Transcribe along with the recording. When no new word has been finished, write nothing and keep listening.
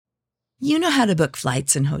You know how to book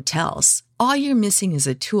flights and hotels. All you're missing is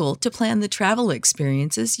a tool to plan the travel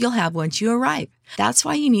experiences you'll have once you arrive. That's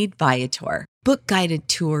why you need Viator. Book guided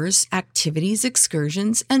tours, activities,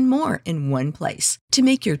 excursions, and more in one place to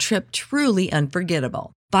make your trip truly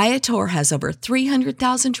unforgettable. Viator has over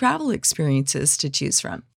 300,000 travel experiences to choose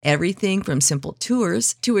from. Everything from simple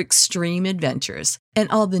tours to extreme adventures and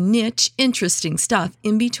all the niche, interesting stuff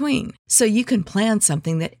in between. So you can plan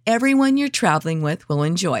something that everyone you're traveling with will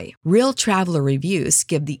enjoy. Real traveler reviews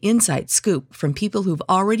give the inside scoop from people who've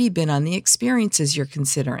already been on the experiences you're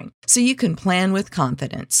considering. So you can plan with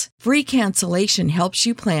confidence. Free cancellation helps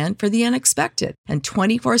you plan for the unexpected. And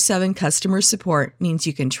 24/7 customer support means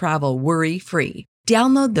you can travel worry-free.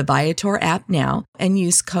 Download the Viator app now and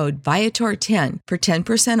use code Viator10 for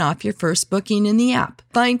 10% off your first booking in the app.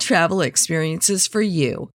 Find travel experiences for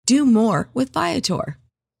you. Do more with Viator.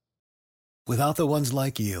 Without the ones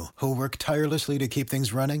like you, who work tirelessly to keep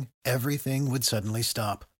things running, everything would suddenly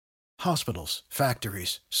stop. Hospitals,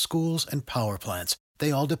 factories, schools, and power plants,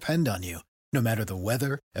 they all depend on you. No matter the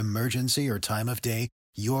weather, emergency, or time of day,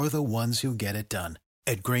 you're the ones who get it done.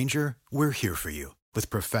 At Grainger, we're here for you with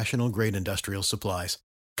professional-grade industrial supplies.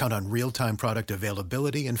 Count on real-time product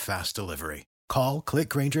availability and fast delivery. Call, click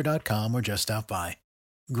Grainger.com, or just stop by.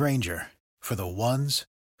 Grainger, for the ones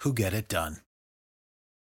who get it done.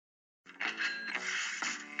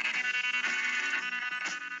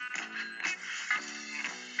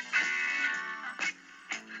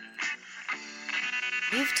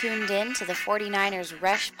 You've tuned in to the 49ers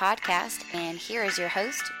Rush podcast, and here is your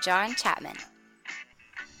host, John Chapman.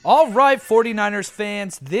 All right, 49ers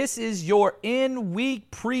fans, this is your in-week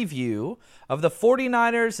preview of the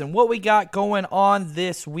 49ers and what we got going on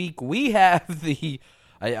this week. We have the,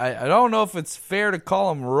 I don't know if it's fair to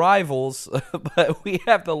call them rivals, but we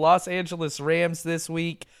have the Los Angeles Rams this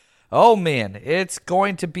week. Oh, man, it's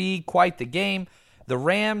going to be quite the game. The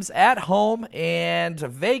Rams at home, and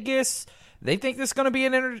Vegas, they think this is going to be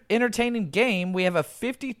an entertaining game. We have a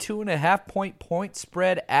 52.5 point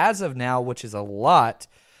spread as of now, which is a lot.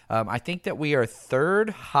 I think that we are third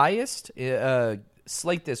highest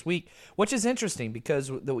slate this week, which is interesting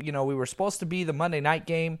because we were supposed to be the Monday night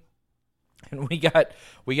game, and we got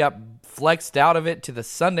flexed out of it to the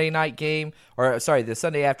Sunday night game, the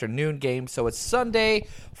Sunday afternoon game. So it's Sunday,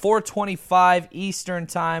 4:25 Eastern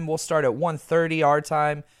time. We'll start at 1:30 our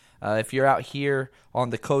time. If you're out here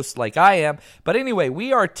on the coast like I am. But anyway,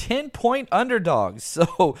 we are 10-point underdogs.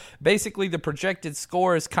 So basically the projected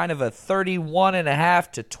score is kind of a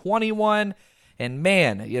 31.5 to 21. And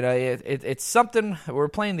man, it's something. We're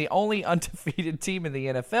playing the only undefeated team in the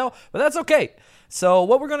NFL, but that's okay. So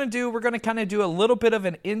what we're going to do, we're going to kind of do a little bit of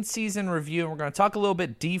an in-season review, and we're going to talk a little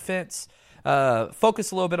bit defense,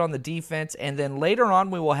 focus a little bit on the defense, and then later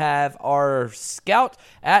on we will have our scout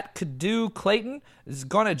at Caddo, Clayton, is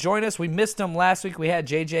going to join us. We missed him last week. We had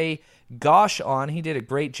JJ Gosh on. He did a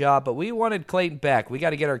great job, but we wanted Clayton back. We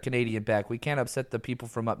got to get our Canadian back. We can't upset the people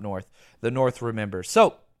from up north. The North remembers.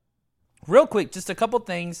 So real quick, just a couple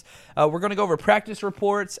things. We're going to go over practice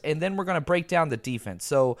reports, and then we're going to break down the defense.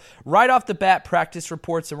 So right off the bat, practice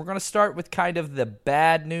reports, and we're going to start with kind of the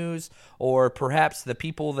bad news, or perhaps the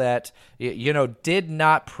people that did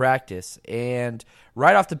not practice. And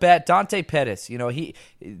right off the bat, Dante Pettis.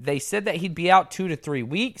 They said that he'd be out 2 to 3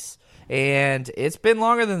 weeks, and it's been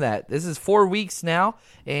longer than that. This is 4 weeks now,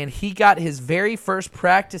 and he got his very first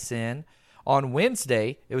practice in on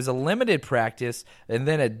Wednesday. It was a limited practice, and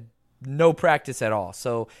then no practice at all.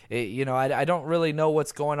 So, I don't really know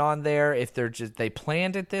what's going on there, if they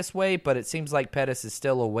planned it this way, but it seems like Pettis is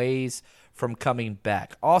still a ways from coming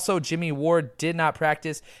back. Also, Jimmy Ward did not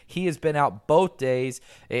practice. He has been out both days,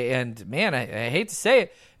 and man, I hate to say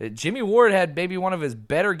it, Jimmy Ward had maybe one of his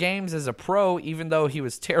better games as a pro, even though he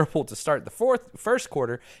was terrible to start the first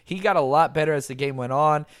quarter. He got a lot better as the game went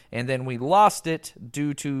on, and then we lost it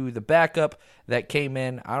due to the backup that came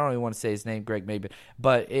in. I don't even want to say his name, Greg Maben,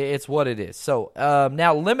 but it's what it is. So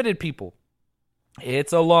now limited people.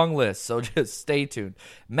 It's a long list, so just stay tuned.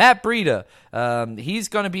 Matt Breida, he's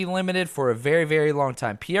going to be limited for a very, very long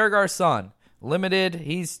time. Pierre Garçon, limited.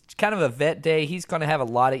 He's kind of a vet day. He's going to have a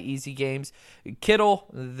lot of easy games. Kittle,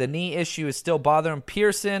 the knee issue is still bothering him.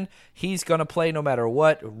 Pearson, he's going to play no matter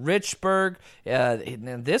what. Richburg,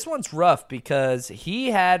 and this one's rough because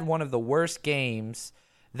he had one of the worst games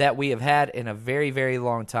that we have had in a very, very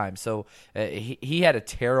long time. So he had a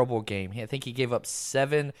terrible game. I think he gave up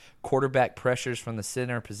 7 quarterback pressures from the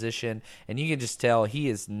center position, and you can just tell he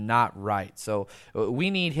is not right. So we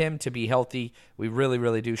need him to be healthy. We really,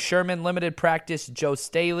 really do. Sherman, limited practice. Joe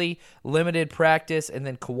Staley, limited practice. And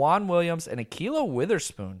then Kwan Williams and Ahkello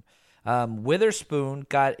Witherspoon. Witherspoon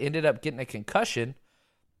ended up getting a concussion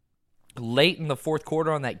late in the fourth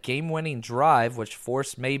quarter on that game-winning drive, which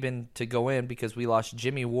forced Maben to go in because we lost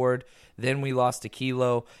Jimmy Ward, then we lost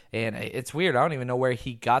Akilo, and it's weird. I don't even know where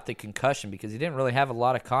he got the concussion because he didn't really have a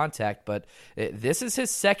lot of contact, but this is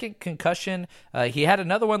his second concussion. He had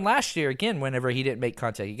another one last year, again, whenever he didn't make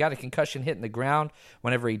contact. He got a concussion hitting the ground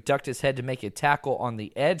whenever he ducked his head to make a tackle on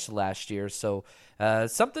the edge last year, so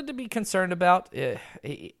something to be concerned about.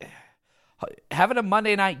 Having a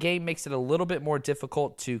Monday night game makes it a little bit more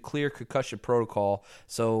difficult to clear concussion protocol.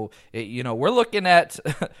 So, we're looking at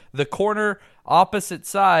the corner opposite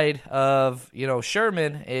side of,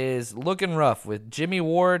 Sherman is looking rough with Jimmy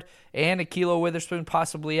Ward and Akilo Witherspoon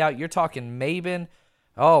possibly out. You're talking Maben.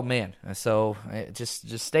 Oh, man. So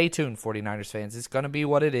just stay tuned, 49ers fans. It's going to be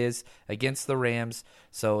what it is against the Rams.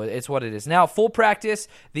 So it's what it is. Now, full practice,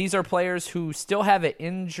 these are players who still have an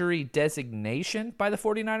injury designation by the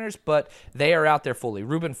 49ers, but they are out there fully.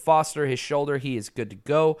 Reuben Foster, his shoulder, he is good to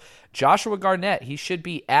go. Joshua Garnett, he should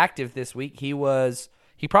be active this week. He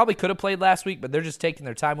probably could have played last week, but they're just taking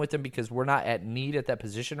their time with him because we're not at need at that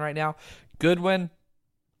position right now. Goodwin,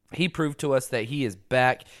 he proved to us that he is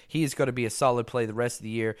back. He is going to be a solid play the rest of the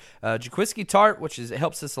year. Jaquiski Tart, which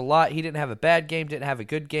helps us a lot. He didn't have a bad game, didn't have a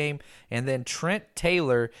good game. And then Trent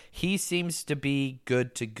Taylor, he seems to be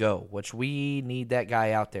good to go, which we need that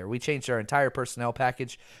guy out there. We changed our entire personnel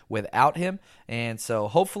package without him, and so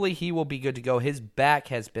hopefully he will be good to go. His back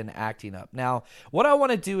has been acting up. Now, what I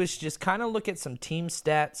want to do is just kind of look at some team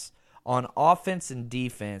stats on offense and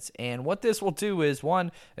defense. And what this will do is,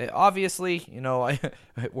 one, obviously,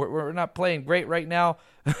 we're not playing great right now.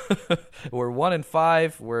 We're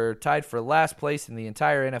 1-5. We're tied for last place in the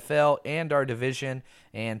entire NFL and our division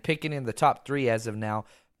and picking in the top 3 as of now.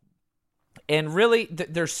 And really,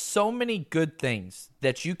 there's so many good things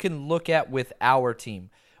that you can look at with our team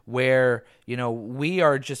where, we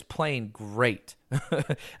are just playing great.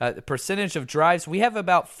 The percentage of drives, we have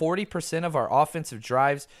about 40% of our offensive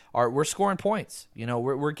drives we're scoring points.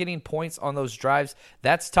 We're getting points on those drives.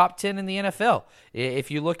 That's top 10 in the NFL.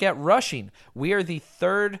 If you look at rushing, we are the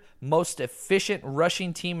 3rd most efficient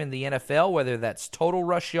rushing team in the NFL, whether that's total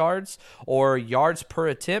rush yards or yards per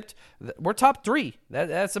attempt. We're top 3.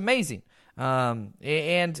 That's amazing.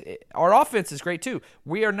 And our offense is great too.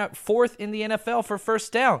 We are not 4th in the NFL for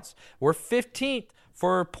first downs. We're 15th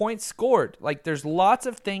for points scored. Like, there's lots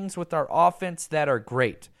of things with our offense that are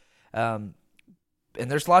great. And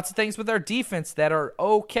there's lots of things with our defense that are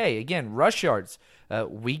okay. Again, rush yards.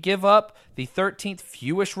 We give up the 13th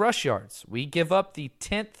fewest rush yards. We give up the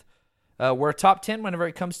 10th. We're top 10 whenever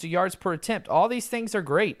it comes to yards per attempt. All these things are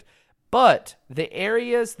great. But the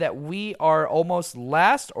areas that we are almost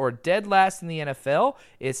last or dead last in the NFL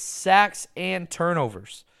is sacks and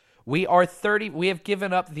turnovers. We have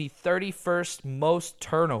given up the 31st most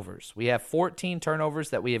turnovers. We have 14 turnovers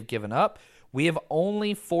that we have given up. We have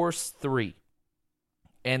only forced 3.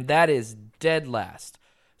 And that is dead last.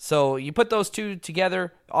 So you put those two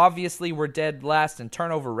together, obviously we're dead last in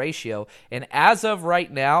turnover ratio. And as of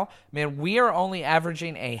right now, man, we are only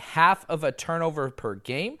averaging a half of a turnover per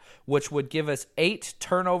game, which would give us 8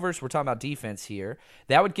 turnovers. We're talking about defense here.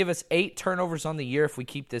 That would give us 8 turnovers on the year if we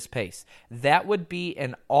keep this pace. That would be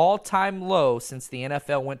an all-time low since the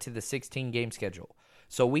NFL went to the 16-game schedule.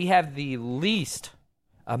 So we have the least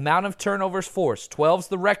amount of turnovers forced. 12's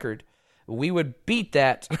the record. We would beat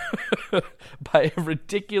that by a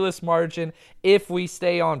ridiculous margin if we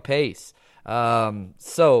stay on pace. And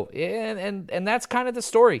that's kind of the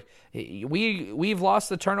story. We've lost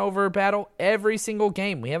the turnover battle every single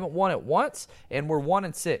game. We haven't won it once, and we're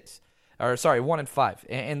 1-6. 1-5.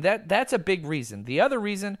 And that's a big reason. The other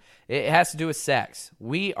reason, it has to do with sacks.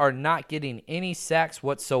 We are not getting any sacks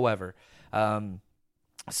whatsoever.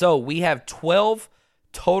 So we have 12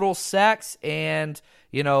 total sacks, and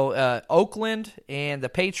Oakland and the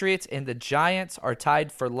Patriots and the Giants are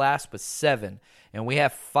tied for last with 7, and we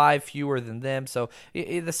have 5 fewer than them. So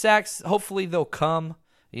the sacks, hopefully they'll come.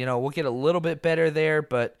 We'll get a little bit better there,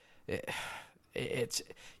 but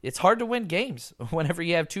it's hard to win games whenever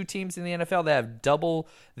you have 2 teams in the NFL that have double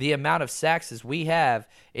the amount of sacks as we have.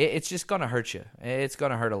 It's just going to hurt you. It's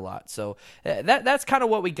going to hurt a lot. So that's kind of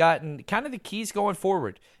what we got, and kind of the keys going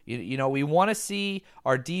forward. We want to see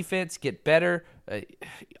our defense get better.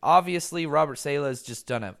 Obviously, Robert Saleh has just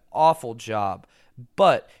done an awful job.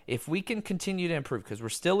 But if we can continue to improve, because we're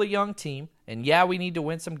still a young team, And yeah, we need to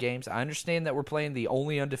win some games. I understand that we're playing the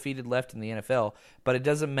only undefeated left in the NFL, but it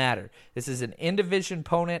doesn't matter. This is an in-division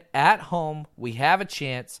opponent at home. We have a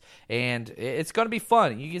chance, and it's going to be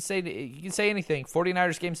fun. You can say anything.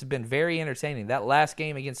 49ers games have been very entertaining. That last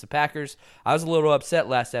game against the Packers, I was a little upset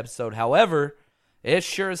last episode. However, it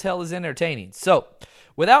sure as hell is entertaining. So,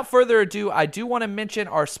 without further ado, I do want to mention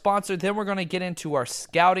our sponsor. Then we're going to get into our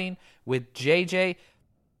scouting with JJ.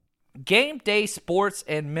 Game Day Sports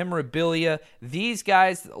and Memorabilia. These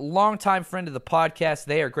guys, longtime friend of the podcast,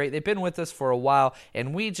 they are great. They've been with us for a while,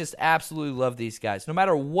 and we just absolutely love these guys. No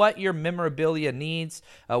matter what your memorabilia needs,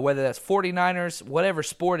 whether that's 49ers, whatever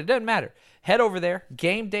sport, it doesn't matter. Head over there,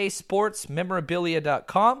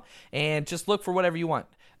 GameDaySportsMemorabilia.com, and just look for whatever you want.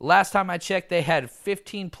 Last time I checked, they had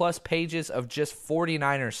 15-plus pages of just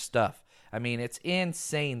 49ers stuff. I mean, it's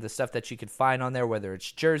insane, the stuff that you can find on there, whether it's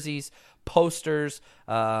jerseys, posters,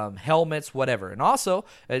 helmets, whatever. And also,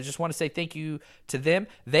 I just want to say thank you to them.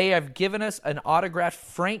 They have given us an autographed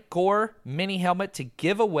Frank Gore mini helmet to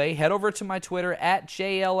give away. Head over to my Twitter at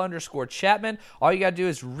JL_Chapman. All you got to do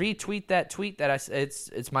is retweet that tweet.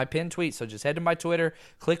 It's my pinned tweet. So just head to my Twitter,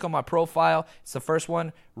 click on my profile. It's the first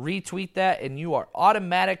one. Retweet that, and you are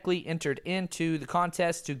automatically entered into the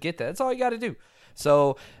contest to get that. That's all you got to do.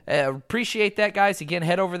 So appreciate that, guys. Again,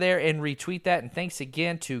 head over there and retweet that. And thanks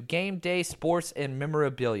again to Game Day Sports and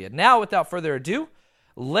Memorabilia. Now, without further ado,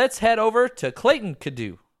 let's head over to Clayton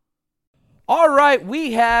Cadu. All right,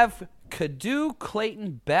 we have Cadu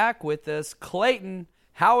Clayton back with us. Clayton,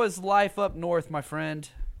 how is life up north, my friend?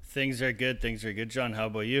 Things are good, John. How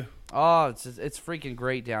about you? Oh, it's freaking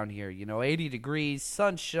great down here. 80 degrees,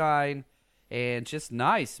 sunshine, and just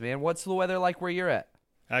nice, man. What's the weather like where you're at?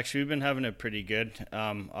 Actually, we've been having it pretty good.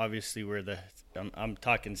 Obviously, I'm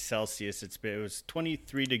talking Celsius. It was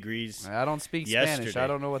 23 degrees. I don't speak yesterday. Spanish. I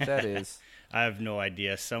don't know what that is. I have no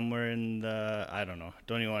idea. Somewhere in I don't know.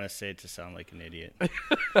 Don't even want to say it to sound like an idiot.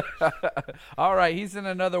 All right, he's in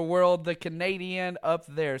another world, the Canadian up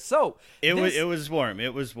there. So it was warm.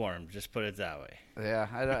 It was warm. Just put it that way. Yeah,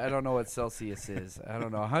 I don't know what Celsius is. I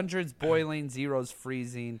don't know. Hundreds boiling, zeros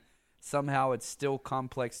freezing. Somehow it's still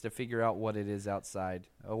complex to figure out what it is outside.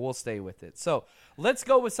 We'll stay with it. So let's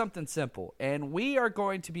go with something simple. And we are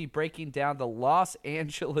going to be breaking down the Los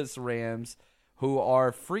Angeles Rams, who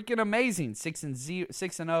are freaking amazing.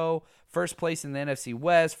 6-0, first place in the NFC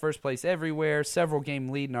West, first place everywhere, several game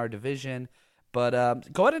lead in our division. But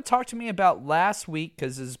go ahead and talk to me about last week,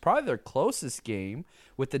 because this is probably their closest game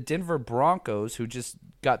with the Denver Broncos, who just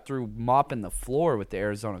got through mopping the floor with the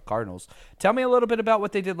Arizona Cardinals. Tell me a little bit about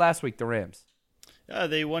what they did last week, the Rams.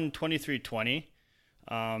 They won 23-20.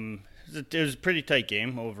 It was a pretty tight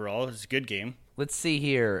game overall. It was a good game. Let's see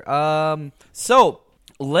here. So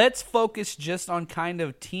let's focus just on kind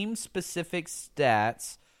of team-specific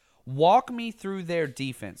stats. Walk me through their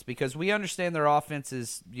defense, because we understand their offense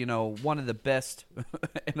is, one of the best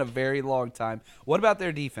in a very long time. What about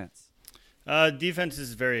their defense? Defense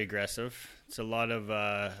is very aggressive. It's a lot of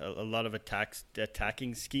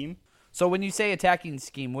attacking scheme. So when you say attacking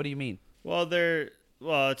scheme, what do you mean? Well,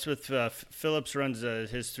 it's with Phillips runs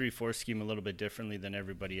his 3-4 scheme a little bit differently than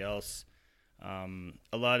everybody else. A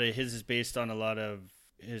lot of his is based on a lot of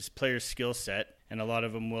his players' skill set, and a lot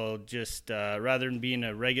of them will just rather than being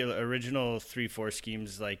a original 3-4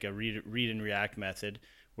 schemes like a read and react method,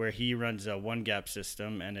 where he runs a one gap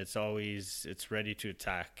system and it's ready to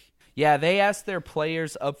attack. Yeah, they asked their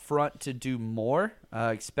players up front to do more,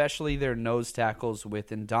 especially their nose tackles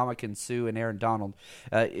with Ndamukong Suh and Aaron Donald.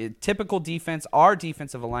 Typical defense, our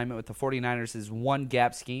defensive alignment with the 49ers is one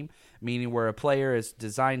gap scheme, meaning where a player is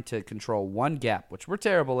designed to control one gap, which we're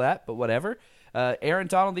terrible at, but whatever. Aaron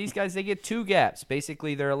Donald, these guys, they get two gaps.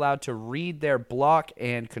 Basically, they're allowed to read their block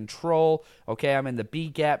and control. Okay, I'm in the B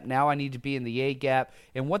gap. Now I need to be in the A gap.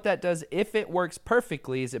 And what that does, if it works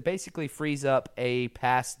perfectly, is it basically frees up a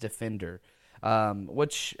pass defender.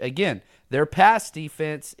 Which, again, their pass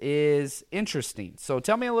defense is interesting. So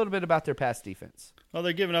tell me a little bit about their pass defense. Well,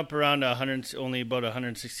 they're giving up around only about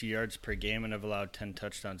 160 yards per game, and have allowed 10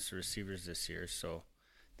 touchdowns to receivers this year. So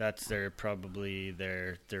that's probably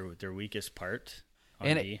their weakest part.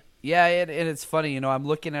 And it's funny, I'm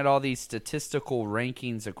looking at all these statistical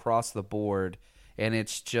rankings across the board, and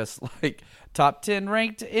it's just like top 10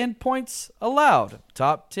 ranked in points allowed,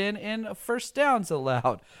 top 10 in first downs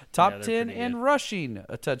allowed, top 10 in rushing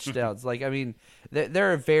touchdowns.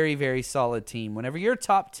 They're a very, very solid team. Whenever you're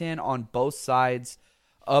top 10 on both sides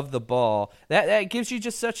of the ball, that gives you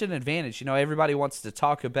just such an advantage. Everybody wants to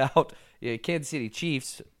talk about Kansas City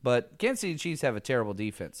Chiefs, but Kansas City Chiefs have a terrible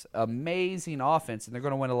defense. Amazing offense, and they're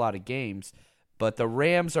going to win a lot of games. But the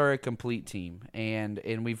Rams are a complete team, and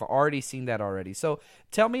we've already seen that already. So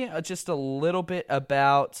tell me just a little bit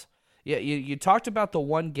about, you talked about the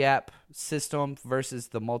one-gap system versus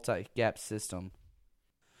the multi-gap system.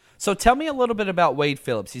 So tell me a little bit about Wade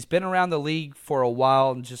Phillips. He's been around the league for a while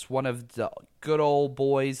and just one of the good old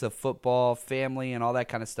boys of football, family, and all that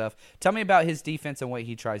kind of stuff. Tell me about his defense and what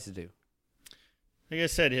he tries to do. Like I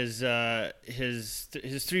said, his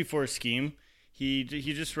 3-4 scheme, he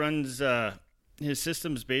just runs his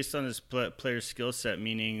system's based on his player's skill set,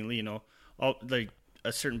 meaning, like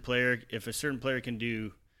a certain player, if a certain player can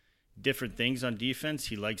do different things on defense,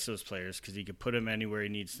 he likes those players because he can put them anywhere he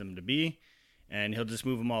needs them to be, and he'll just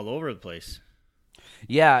move them all over the place.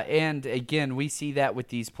 Yeah, and again, we see that with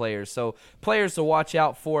these players. So players to watch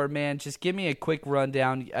out for, man, just give me a quick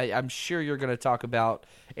rundown. I'm sure you're going to talk about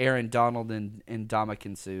Aaron Donald and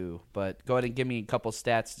Ndamukong Suh, but go ahead and give me a couple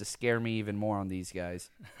stats to scare me even more on these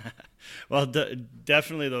guys. Well,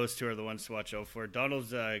 definitely those two are the ones to watch out for.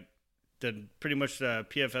 Donald's pretty much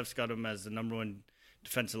PFF's got him as the number one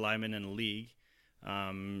defensive lineman in the league.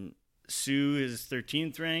 Suh is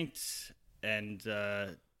 13th ranked, and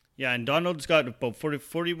and Donald's got about 40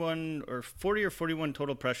 or 41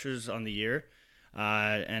 total pressures on the year,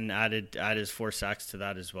 and added his 4 sacks to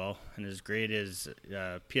that as well. And his grade is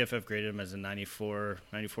PFF graded him as a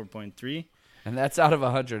 94.3. And that's out of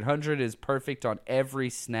 100. 100 is perfect on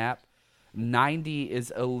every snap. 90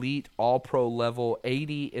 is elite all-pro level.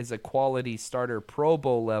 80 is a quality starter Pro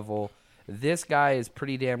Bowl level. This guy is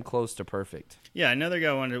pretty damn close to perfect. Yeah, another guy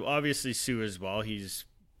I wanted, obviously Suh as well. He's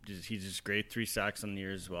just great. 3 sacks on the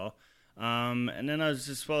year as well. And then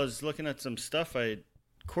as well as looking at some stuff,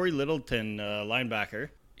 Corey Littleton, linebacker,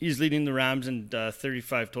 he's leading the Rams in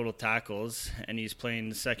 35 total tackles, and he's playing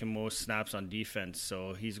the second most snaps on defense.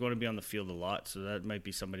 So he's going to be on the field a lot. So that might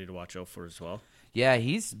be somebody to watch out for as well. Yeah,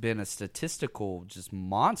 he's been a statistical just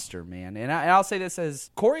monster, man. And I'll say this as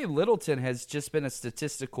Corey Littleton has just been a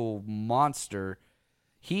statistical monster.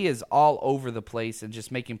 He is all over the place and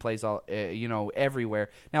just making plays all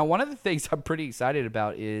everywhere. Now, one of the things I'm pretty excited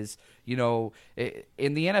about is, in the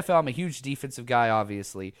NFL, I'm a huge defensive guy,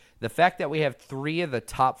 obviously. The fact that we have 3 of the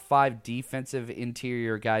top 5 defensive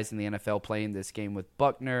interior guys in the NFL playing this game with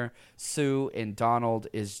Buckner, Suh, and Donald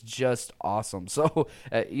is just awesome. So,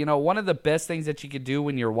 one of the best things that you could do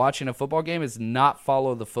when you're watching a football game is not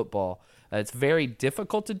follow the football. It's very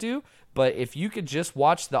difficult to do, but if you could just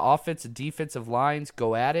watch the offensive defensive lines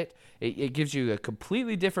go at it, it gives you a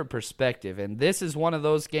completely different perspective. And this is one of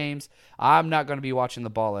those games I'm not going to be watching the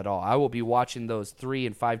ball at all. I will be watching those 3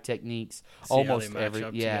 and 5 techniques almost every.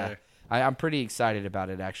 Yeah, I'm pretty excited about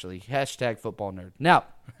it, actually. #football-nerd. Now,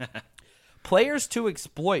 players to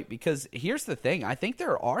exploit, because here's the thing. I think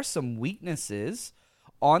there are some weaknesses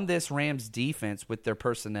on this Rams defense with their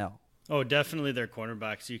personnel. Oh, definitely their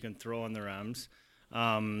cornerbacks you can throw on the Rams.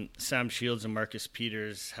 Sam Shields and Marcus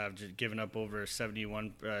Peters have just given up over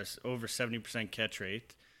 70% catch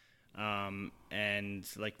rate. And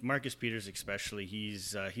like Marcus Peters especially,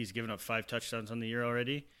 he's given up 5 touchdowns on the year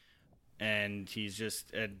already. And he's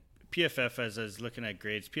just at PFF, as I was looking at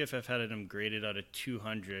grades, PFF had him graded out of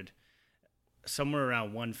 200, somewhere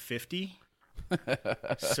around 150.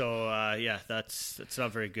 So that's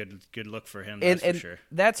not very good look for him. That's for sure.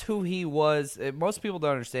 That's who he was. Most people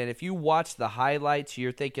don't understand. If you watch the highlights,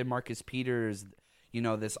 you're thinking Marcus Peters,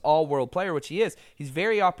 this all-world player, which he is. He's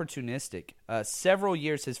very opportunistic. Several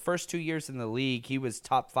years, his first 2 years in the league, he was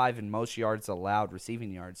top 5 in most yards allowed,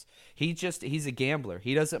 receiving yards. He's a gambler.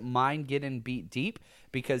 He doesn't mind getting beat deep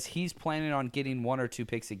because he's planning on getting 1 or 2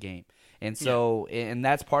 picks a game. And so, and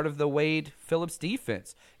that's part of the Wade Phillips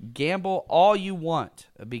defense. Gamble all you want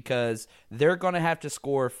because they're going to have to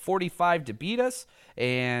score 45 to beat us,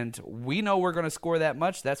 and we know we're going to score that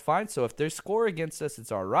much. That's fine. So if they score against us,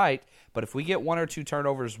 it's all right. But if we get 1 or 2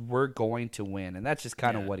 turnovers, we're going to win, and that's just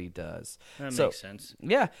kind of what he does. That makes sense.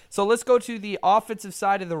 Yeah. So let's go to the offensive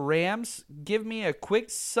side of the Rams. Give me a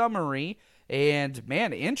quick summary and,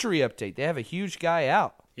 man, injury update. They have a huge guy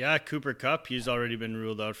out. Yeah, Cooper Kupp, he's already been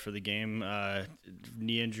ruled out for the game.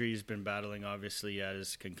 Knee injury, he's been battling, obviously.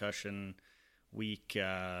 His concussion week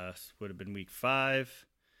would have been week 5.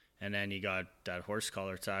 And then he got that horse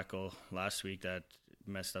collar tackle last week that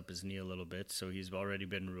messed up his knee a little bit. So he's already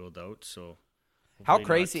been ruled out. So how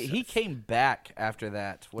crazy. He came back after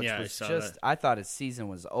that, which was just, I thought his season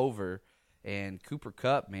was over. And Cooper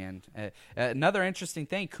Kupp, man. Another interesting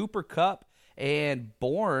thing, Cooper Kupp and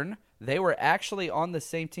Bourne, they were actually on the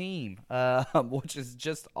same team, which is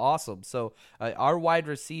just awesome. So our wide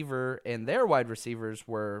receiver and their wide receivers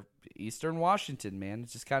were Eastern Washington, man.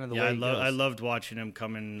 It's just kind of the way it goes. I loved watching him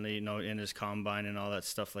come in, in his combine and all that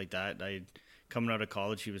stuff like that. coming out of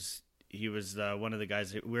college, he was one of the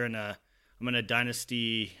guys that I'm in a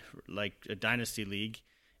dynasty league,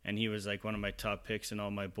 and he was like one of my top picks, and all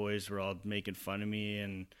my boys were all making fun of me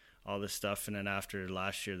and all this stuff. And then after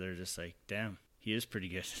last year, they're just like, damn, he is pretty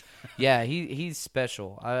good. Yeah, he's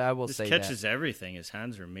special. I will say that. He catches everything. His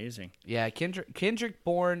hands are amazing. Yeah, Kendrick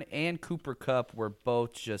Bourne and Cooper Kupp were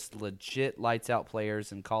both just legit lights-out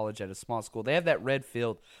players in college at a small school. They have that red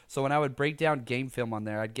field, so when I would break down game film on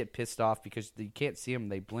there, I'd get pissed off because you can't see them.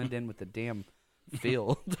 They blend in with the damn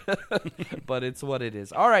field. But it's what it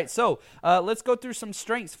is. All right, so let's go through some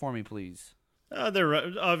strengths for me, please.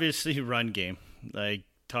 They're obviously run game. Like,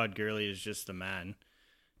 Todd Gurley is just the man.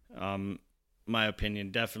 My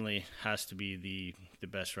opinion, definitely has to be the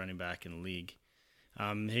best running back in the league.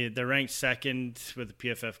 They're ranked second with a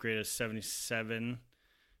PFF grade of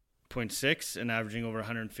 77.6 and averaging over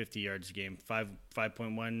 150 yards a game,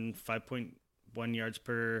 5.1 yards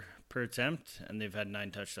per attempt, and they've had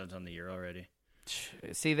 9 touchdowns on the year already.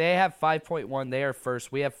 See, they have 5.1. They are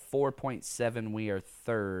first. We have 4.7. We are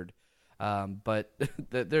third. But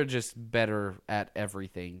they're just better at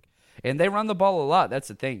everything. And they run the ball a lot. That's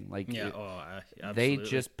the thing. Like, absolutely. They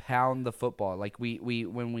just pound the football. Like we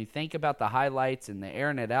when we think about the highlights and the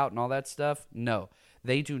airing it out and all that stuff, no,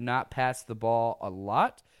 they do not pass the ball a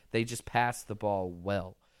lot. They just pass the ball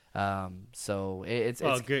well. So it's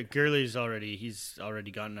Gurley's he's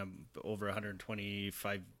already gotten over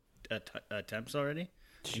 125 attempts already.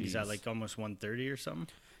 He's at like almost 130 or something.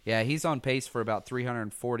 Yeah, he's on pace for about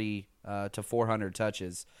 340 to 400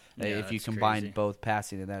 touches if you combine both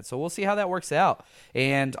passing and that. So we'll see how that works out.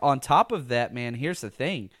 And on top of that, man, here's the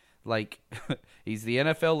thing. Like, he's the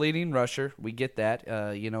NFL leading rusher. We get that.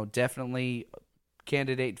 Definitely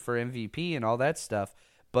candidate for MVP and all that stuff.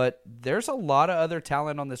 But there's a lot of other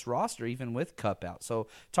talent on this roster, even with Kupp out. So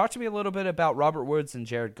talk to me a little bit about Robert Woods and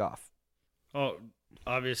Jared Goff. Oh,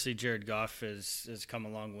 obviously Jared Goff has come a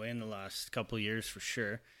long way in the last couple of years for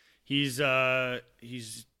sure. He's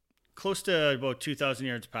close to about 2,000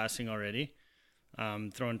 yards passing already,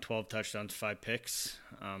 throwing 12 touchdowns, 5 picks,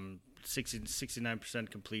 69%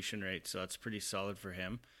 completion rate, so that's pretty solid for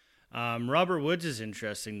him. Robert Woods is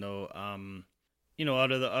interesting though.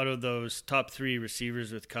 Out of those top 3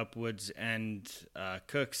 receivers with Kupp, Woods, and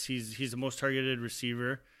Cooks, he's the most targeted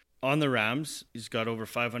receiver on the Rams. He's got over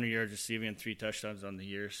 500 yards receiving and 3 touchdowns on the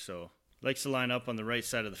year, so likes to line up on the right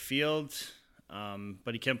side of the field.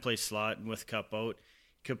 But he can play slot, and with Kupp out,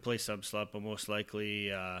 he could play sub-slot, but most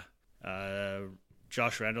likely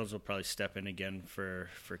Josh Reynolds will probably step in again for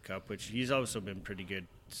Kupp, which he's also been pretty good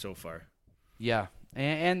so far. Yeah,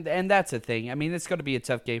 and that's the thing. I mean, it's going to be a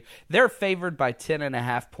tough game. They're favored by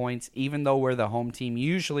 10.5 points, even though we're the home team.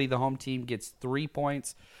 Usually the home team gets 3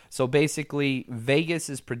 points. So basically, Vegas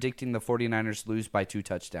is predicting the 49ers lose by 2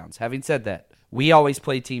 touchdowns. Having said that, we always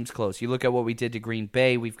play teams close. You look at what we did to Green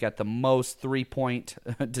Bay. We've got the most 3-point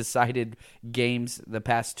decided games the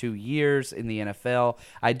past 2 years in the NFL.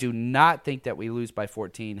 I do not think that we lose by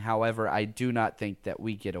 14. However, I do not think that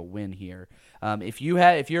we get a win here. If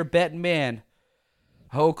you're a betting man,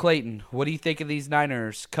 Clayton, what do you think of these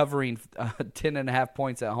Niners covering 10.5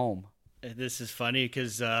 points at home? This is funny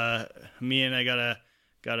because me and I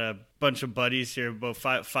got a bunch of buddies here, about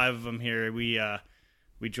five of them here.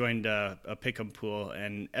 We joined a pick'em pool,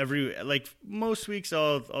 and most weeks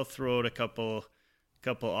I'll throw out a couple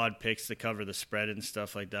odd picks to cover the spread and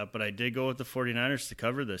stuff like that. But I did go with the 49ers to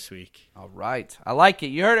cover this week. All right, I like it.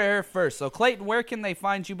 You heard it here first. So Clayton, where can they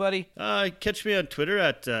find you, buddy? Catch me on Twitter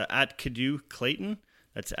at Cadieux Clayton.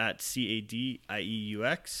 That's at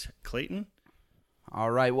CADIEUX Clayton.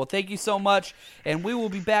 All right. Well, thank you so much, and we will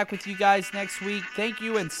be back with you guys next week. Thank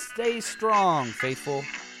you, and stay strong, faithful.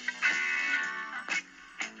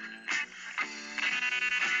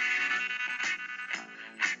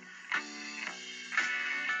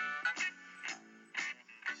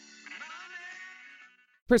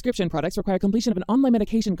 Prescription products require completion of an online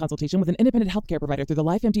medication consultation with an independent healthcare provider through the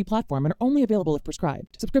LifeMD platform and are only available if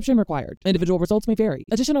prescribed. Subscription required. Individual results may vary.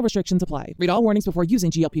 Additional restrictions apply. Read all warnings before using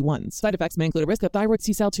GLP-1s. Side effects may include a risk of thyroid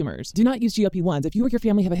C-cell tumors. Do not use GLP-1s if you or your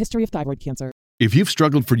family have a history of thyroid cancer. If you've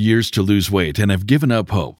struggled for years to lose weight and have given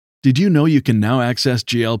up hope, did you know you can now access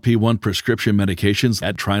GLP-1 prescription medications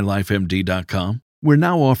at TryLifeMD.com? We're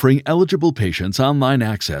now offering eligible patients online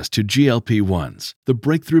access to GLP-1s, the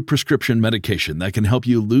breakthrough prescription medication that can help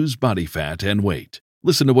you lose body fat and weight.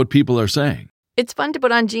 Listen to what people are saying. It's fun to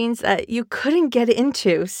put on jeans that you couldn't get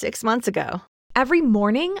into 6 months ago. Every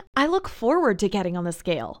morning, I look forward to getting on the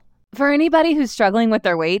scale. For anybody who's struggling with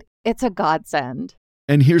their weight, it's a godsend.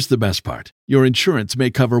 And here's the best part. Your insurance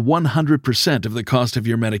may cover 100% of the cost of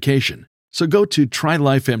your medication. So go to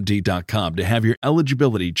TryLifeMD.com to have your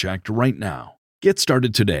eligibility checked right now. Get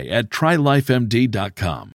started today at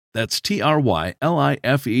TryLifeMD.com. That's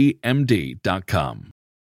TryLifeMD.com.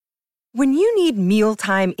 When you need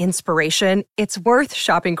mealtime inspiration, it's worth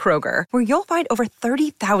shopping Kroger, where you'll find over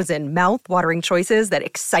 30,000 mouth-watering choices that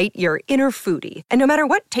excite your inner foodie. And no matter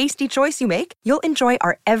what tasty choice you make, you'll enjoy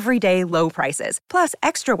our everyday low prices, plus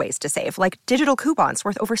extra ways to save, like digital coupons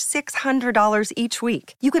worth over $600 each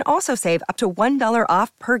week. You can also save up to $1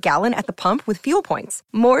 off per gallon at the pump with fuel points.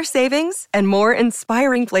 More savings and more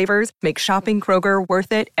inspiring flavors make shopping Kroger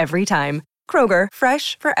worth it every time. Kroger,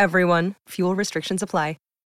 fresh for everyone. Fuel restrictions apply.